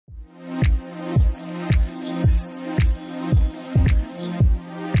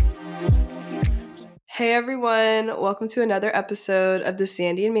Hey everyone, welcome to another episode of the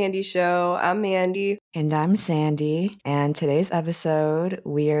Sandy and Mandy Show. I'm Mandy. And I'm Sandy. And today's episode,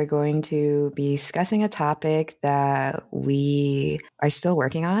 we are going to be discussing a topic that we are still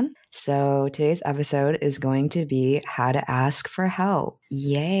working on. So today's episode is going to be how to ask for help.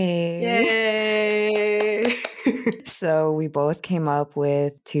 Yay! Yay! So we both came up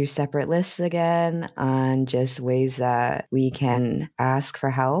with two separate lists again on just ways that we can ask for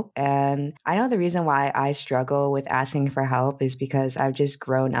help. And I know the reason why I struggle with asking for help is because I've just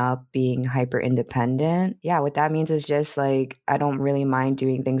grown up being hyper independent. Yeah, what that means is just like I don't really mind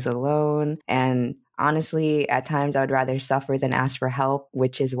doing things alone. And honestly, at times I would rather suffer than ask for help,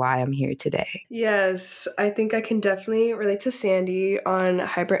 which is why I'm here today. Yes, I think I can definitely relate to Sandy on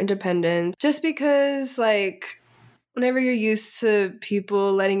hyper independence just because, whenever you're used to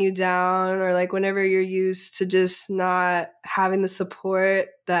people letting you down or whenever you're used to just not having the support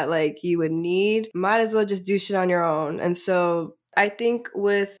that you would need, might as well just do shit on your own. And so I think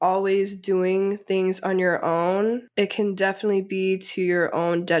with always doing things on your own, it can definitely be to your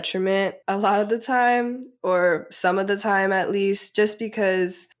own detriment a lot of the time, or some of the time at least, just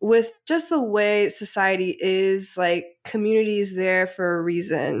because with just the way society is, community is there for a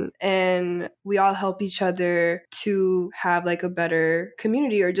reason, and we all help each other to have a better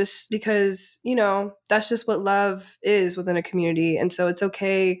community, or just because, that's just what love is within a community. And so it's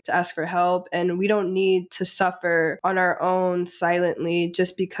okay to ask for help, and we don't need to suffer on our own silently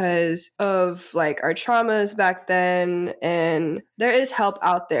just because of our traumas back then. And there is help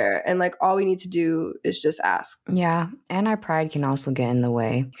out there, and all we need to do is just ask. Yeah, and our pride can also get in the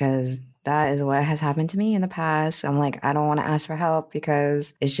way because that is what has happened to me in the past. I'm like, I don't want to ask for help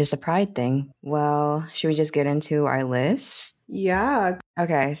because it's just a pride thing. Well, should we just get into our list? Yeah.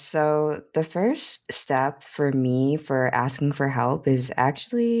 Okay, so the first step for me for asking for help is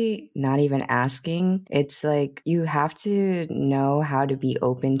actually not even asking. It's like you have to know how to be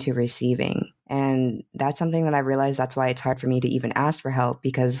open to receiving. And that's something that I realized that's why it's hard for me to even ask for help,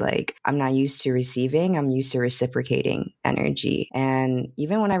 because I'm not used to receiving, I'm used to reciprocating energy. And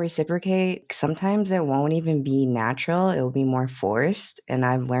even when I reciprocate, sometimes it won't even be natural, it will be more forced. And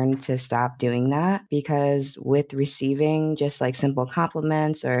I've learned to stop doing that, because with receiving just simple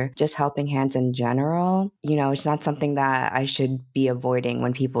compliments or just helping hands in general, it's not something that I should be avoiding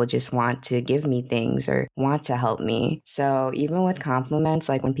when people just want to give me things or want to help me. So even with compliments,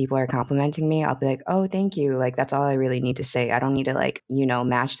 when people are complimenting me, I'll be like, oh, thank you. That's all I really need to say. I don't need to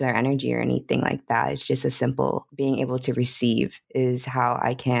match their energy or anything like that. It's just a simple being able to receive is how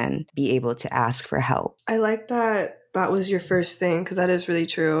I can be able to ask for help. I like that was your first thing, because that is really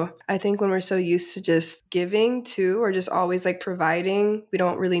true. I think when we're so used to just giving too, or just always providing, we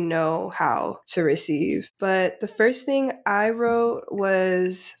don't really know how to receive. But the first thing I wrote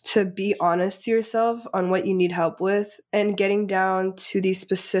was to be honest to yourself on what you need help with, and getting down to the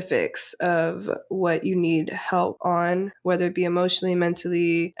specifics of what you need help on, whether it be emotionally,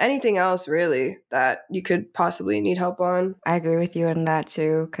 mentally, anything else really that you could possibly need help on. I agree with you on that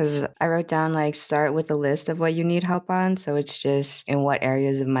too, because I wrote down start with a list of what you need help on. So it's just in what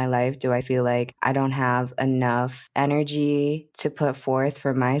areas of my life do I feel like I don't have enough energy to put forth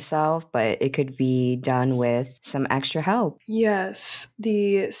for myself, but it could be done with some extra help. Yes.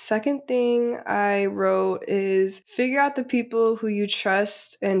 The second thing I wrote is figure out the people who you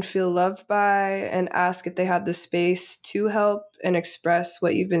trust and feel loved by, and ask if they have the space to help and express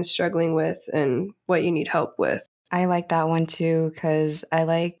what you've been struggling with and what you need help with. I like that one too, because I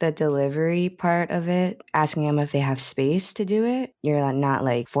like the delivery part of it, asking them if they have space to do it. You're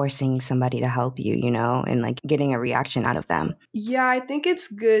not forcing somebody to help you, and getting a reaction out of them. Yeah, I think it's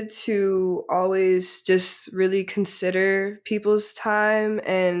good to always just really consider people's time,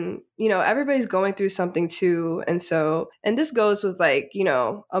 and everybody's going through something too. And this goes with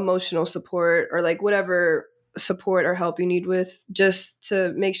emotional support, or whatever support or help you need with, just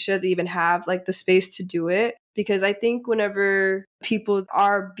to make sure they even have the space to do it. Because I think whenever people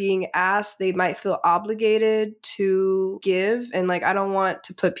are being asked, they might feel obligated to give. And I don't want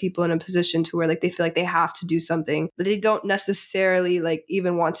to put people in a position to where they feel like they have to do something that they don't necessarily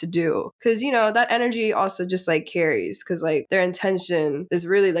even want to do. Because, that energy also just carries, because their intention is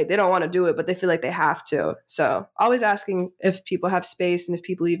really they don't want to do it, but they feel like they have to. So always asking if people have space, and if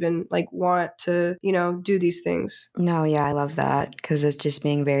people even want to, do these things. No, yeah, I love that, because it's just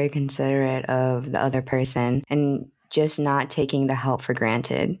being very considerate of the other person and just not taking the help for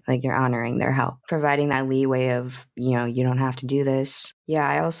granted. You're honoring their help, providing that leeway of, you don't have to do this. Yeah,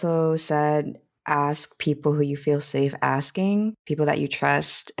 I also said ask people who you feel safe asking, people that you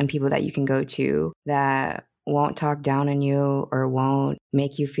trust and people that you can go to that won't talk down on you or won't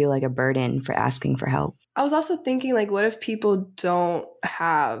make you feel like a burden for asking for help. I was also thinking, like, what if people don't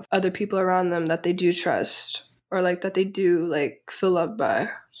have other people around them that they do trust or like that they do like feel loved by?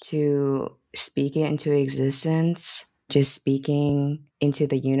 To speak it into existence, just speaking into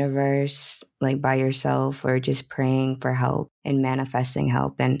the universe, like by yourself, or just praying for help and manifesting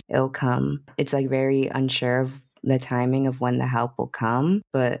help, and it'll come. It's like very unsure of the timing of when the help will come,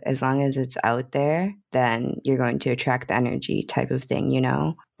 but as long as it's out there, then you're going to attract the energy type of thing, you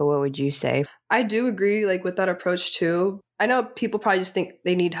know? But what would you say? I do agree like with that approach too. I know people probably just think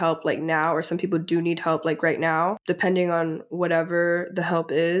they need help like now, or some people do need help like right now, depending on whatever the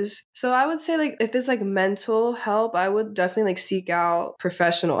help is. So I would say like if it's like mental help, I would definitely like seek out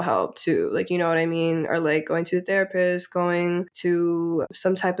professional help too. Like, you know what I mean? Or like going to a therapist, going to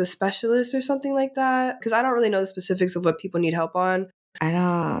some type of specialist or something like that. Because I don't really know the specifics of what people need help on. I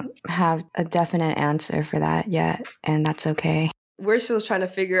don't have a definite answer for that yet, and that's okay. We're still trying to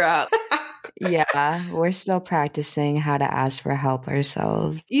figure out. Yeah, we're still practicing how to ask for help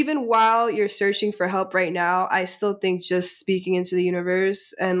ourselves. Even while you're searching for help right now, I still think just speaking into the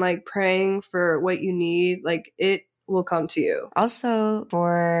universe and like praying for what you need, like it will come to you. Also,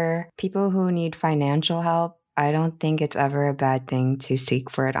 for people who need financial help, I don't think it's ever a bad thing to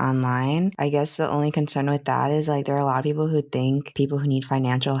seek for it online. I guess the only concern with that is like there are a lot of people who think people who need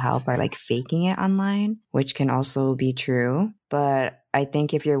financial help are like faking it online, which can also be true. But I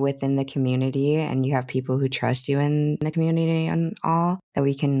think if you're within the community and you have people who trust you in the community and all, that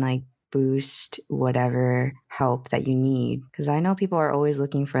we can like boost whatever help that you need. Because I know people are always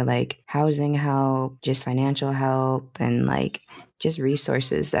looking for like housing help, just financial help, and like just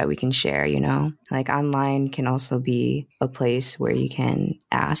resources that we can share, you know? Like online can also be a place where you can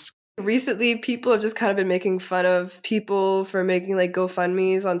ask. Recently, people have just kind of been making fun of people for making like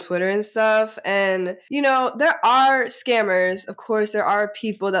GoFundMe's on Twitter and stuff. And, you know, there are scammers. Of course, there are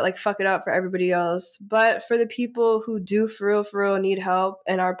people that like fuck it up for everybody else. But for the people who do for real need help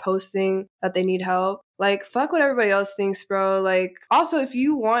and are posting that they need help, like fuck what everybody else thinks, bro. Like also if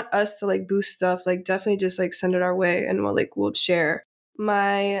you want us to like boost stuff, like definitely just like send it our way and we'll share.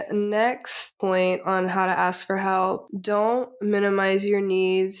 My next point on how to ask for help, don't minimize your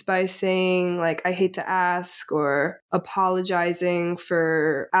needs by saying, like, I hate to ask, or apologizing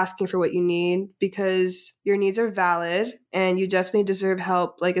for asking for what you need, because your needs are valid and you definitely deserve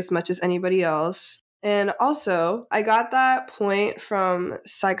help, like, as much as anybody else. And also, I got that point from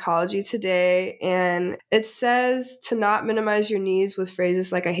Psychology Today, and it says to not minimize your needs with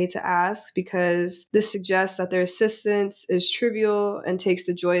phrases like I hate to ask, because this suggests that their assistance is trivial and takes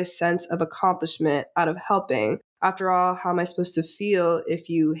the joyous sense of accomplishment out of helping. After all, how am I supposed to feel if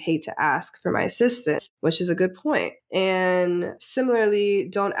you hate to ask for my assistance? Which is a good point. And similarly,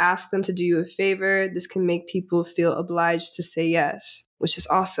 don't ask them to do you a favor. This can make people feel obliged to say yes, which is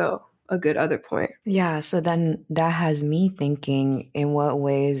also a good other point. Yeah, so then that has me thinking, in what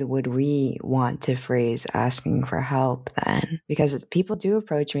ways would we want to phrase asking for help then? Because people do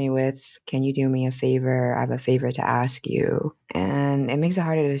approach me with, can you do me a favor? I have a favor to ask you. And it makes it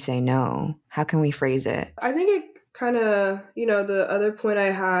harder to say no. How can we phrase it? I think it kind of, you know, the other point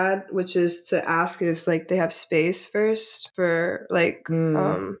I had, which is to ask if like they have space first for like,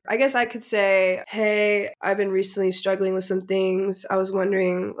 I guess I could say, hey, I've been recently struggling with some things. I was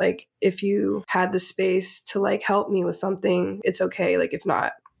wondering like if you had the space to like help me with something, it's okay. Like if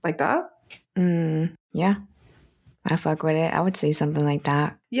not, like that. Yeah. I fuck with it. I would say something like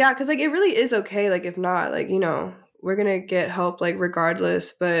that. Yeah, because like it really is okay. Like if not, like, you know, we're gonna get help like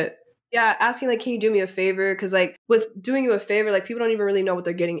regardless. But yeah, asking like, can you do me a favor? Because like with doing you a favor, like people don't even really know what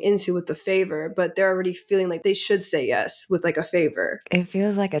they're getting into with the favor, but they're already feeling like they should say yes with like a favor. It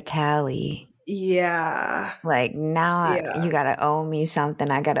feels like a tally. Yeah. Like now Yeah. you gotta owe me something.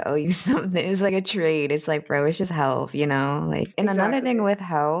 I gotta owe you something. It's like a trade. It's like, bro, it's just help, you know? Like, and another thing with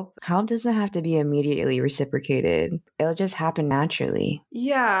help doesn't have to be immediately reciprocated. It'll just happen naturally.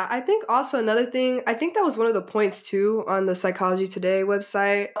 Yeah, I think also another thing, I think that was one of the points too on the Psychology Today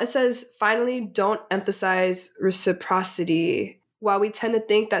website. It says, finally, don't emphasize reciprocity. While we tend to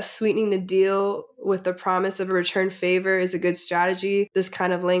think that sweetening the deal with the promise of a return favor is a good strategy, this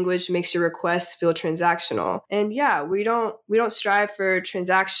kind of language makes your requests feel transactional. And yeah, we don't strive for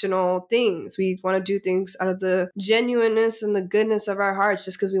transactional things. We want to do things out of the genuineness and the goodness of our hearts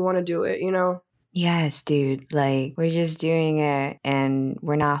just because we want to do it, you know? Yes, dude. Like, we're just doing it and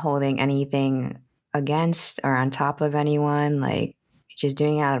we're not holding anything against or on top of anyone. Like, just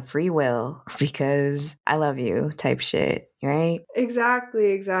doing it out of free will because I love you type shit. right?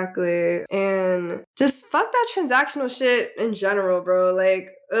 Exactly. And just fuck that transactional shit in general, bro.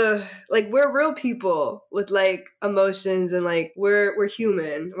 Like, ugh, like we're real people with like emotions and like we're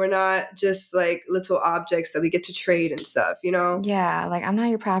human. We're not just like little objects that we get to trade and stuff, you know? Yeah, like I'm not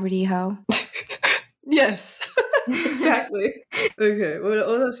your property, hoe. Yes. Exactly. Okay, what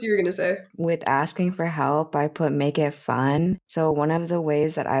else you were gonna say? With asking for help, I put make it fun. So, one of the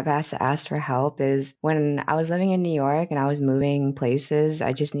ways that I've had to ask for help is when I was living in New York and I was moving places,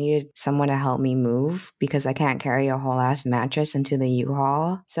 I just needed someone to help me move because I can't carry a whole ass mattress into the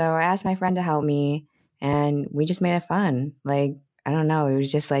U-Haul. So, I asked my friend to help me and we just made it fun. Like, I don't know, it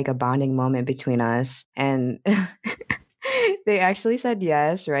was just like a bonding moment between us. And they actually said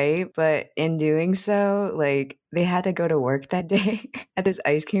yes, right? But in doing so, like they had to go to work that day at this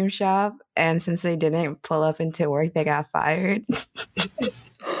ice cream shop. And since they didn't pull up into work, they got fired.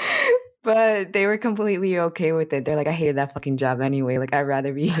 But they were completely okay with it. They're like, I hated that fucking job anyway. Like, I'd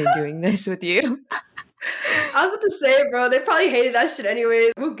rather be here doing this with you. I was about to say, bro, they probably hated that shit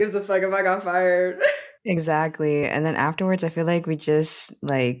anyways. Who gives a fuck if I got fired? Exactly. And then afterwards, I feel like we just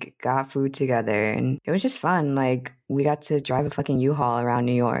like got food together and it was just fun. Like, we got to drive a fucking U-Haul around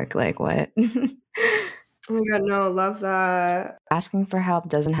New York. Like, what? Oh my god, no, love that. Asking for help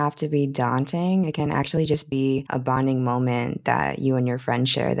doesn't have to be daunting. It can actually just be a bonding moment that you and your friend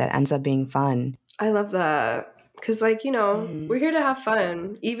share that ends up being fun. I love that. Because, like, you know, we're here to have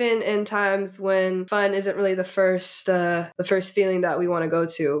fun, even in times when fun isn't really the first feeling that we want to go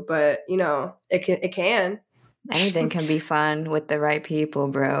to. But you know, it can. Anything can be fun with the right people,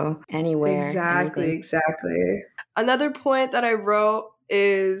 bro. Anywhere, anything. Exactly. Another point that I wrote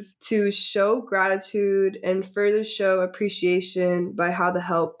is to show gratitude and further show appreciation by how the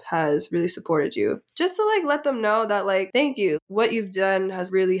help has really supported you. Just to like let them know that like thank you. What you've done has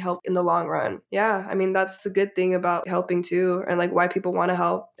really helped in the long run. Yeah, I mean that's the good thing about helping too and like why people want to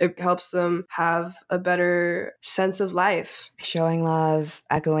help. It helps them have a better sense of life. Showing love,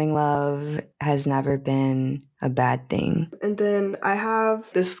 echoing love has never been a bad thing. And then I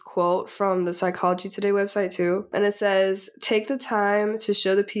have this quote from the Psychology Today website too. And it says, take the time to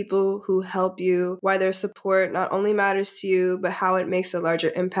show the people who help you why their support not only matters to you, but how it makes a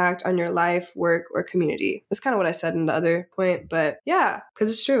larger impact on your life, work, or community. That's kind of what I said in the other point, but yeah,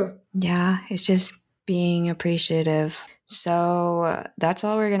 because it's true. Yeah, it's just being appreciative. So that's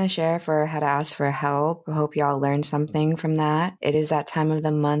all we're going to share for how to ask for help. I hope y'all learned something from that. It is that time of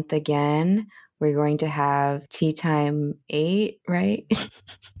the month again. We're going to have Tea Time 8, right?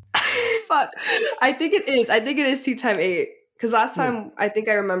 Fuck. I think it is. I think it is Tea Time 8. Because last time, I think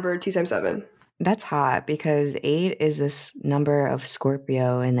I remember Tea Time 7. That's hot because 8 is this number of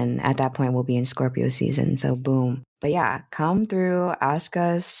Scorpio. And then at that point, we'll be in Scorpio season. So boom. But yeah, come through, ask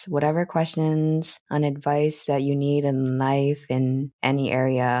us whatever questions on advice that you need in life in any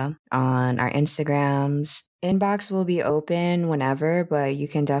area on our Instagrams. Inbox will be open whenever, but you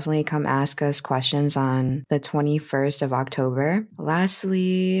can definitely come ask us questions on the 21st of October.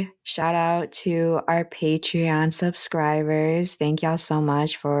 Lastly, shout out to our Patreon subscribers. Thank y'all so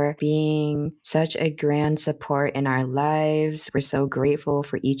much for being such a grand support in our lives. We're so grateful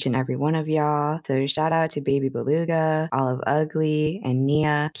for each and every one of y'all. So shout out to Baby Beluga, Olive Ugly, and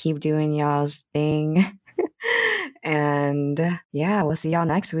Nia. Keep doing y'all's thing. And yeah, we'll see y'all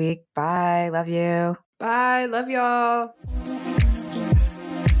next week. Bye. Love you. Bye. Love y'all.